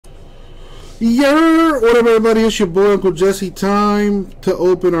Yeah, what up, everybody? It's your boy Uncle Jesse. Time to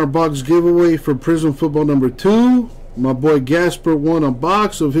open our box giveaway for Prism Football number 2. My boy Gasper won a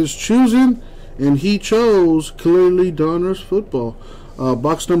box of his choosing, and he chose clearly Donruss football.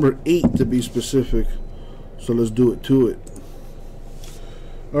 Box number 8 to be specific. So let's do it to it.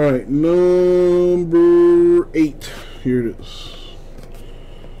 Alright, number 8. Here it is.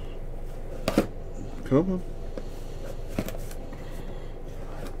 Come on.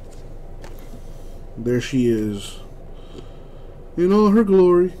 There she is, in all her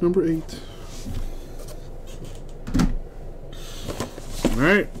glory, number 8.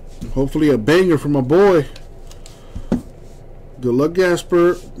 Alright, hopefully a banger for my boy. Good luck,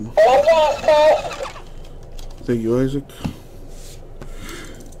 Gasper. Thank you, Isaac.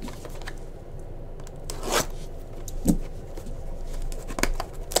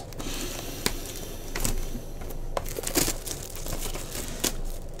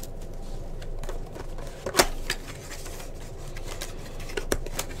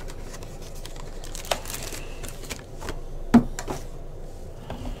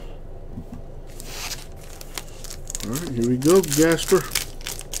 Alright, here we go, Gasper.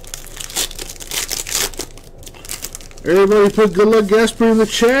 Everybody put good luck Gasper in the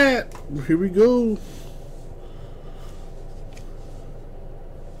chat. Here we go.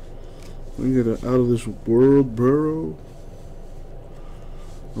 We get an out of this world Burrow.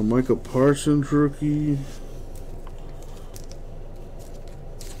 A Micah Parsons rookie.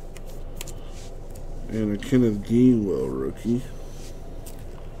 And a Kenneth Gainwell rookie.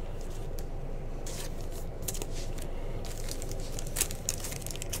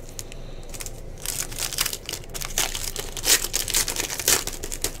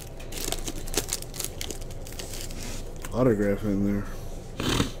 Autograph in there.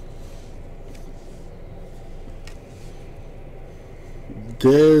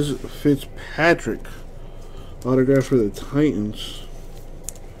 Des Fitzpatrick. Autograph for the Titans.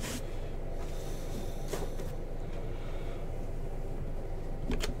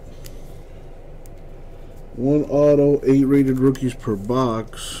 One auto, 8 rated rookies per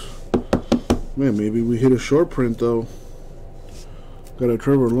box. Man, maybe we hit a short print though. Got a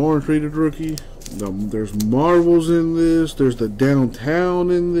Trevor Lawrence rated rookie. There's Marvels in this. There's the Downtown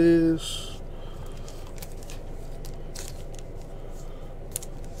in this.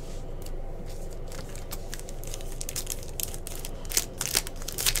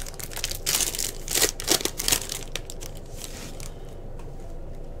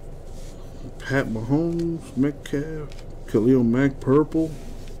 Pat Mahomes, Metcalf, Khalil Mack purple.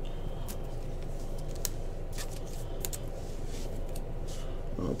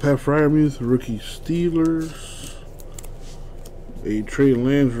 Pat Freiermuth, rookie Steelers. A Trey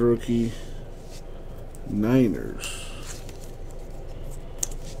Lance rookie Niners.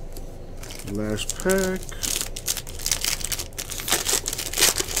 Last pack.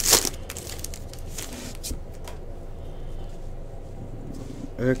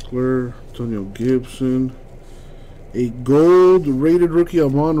 Eckler, Antonio Gibson. A gold rated rookie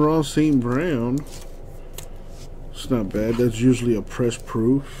Amon-Ra St. Brown. It's not bad. That's usually a press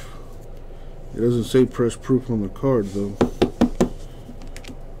proof. It doesn't say press proof on the card though.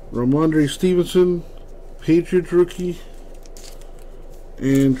 Ramondre Stevenson, Patriots rookie,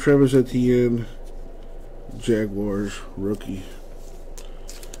 and Travis Etienne, Jaguars rookie.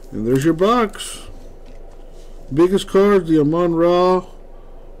 And there's your box. Biggest cards: the Amon-Ra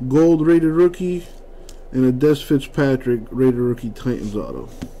gold rated rookie and a Des Fitzpatrick rated rookie Titans auto.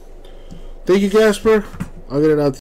 Thank you, Gasper. I'll get it out to you.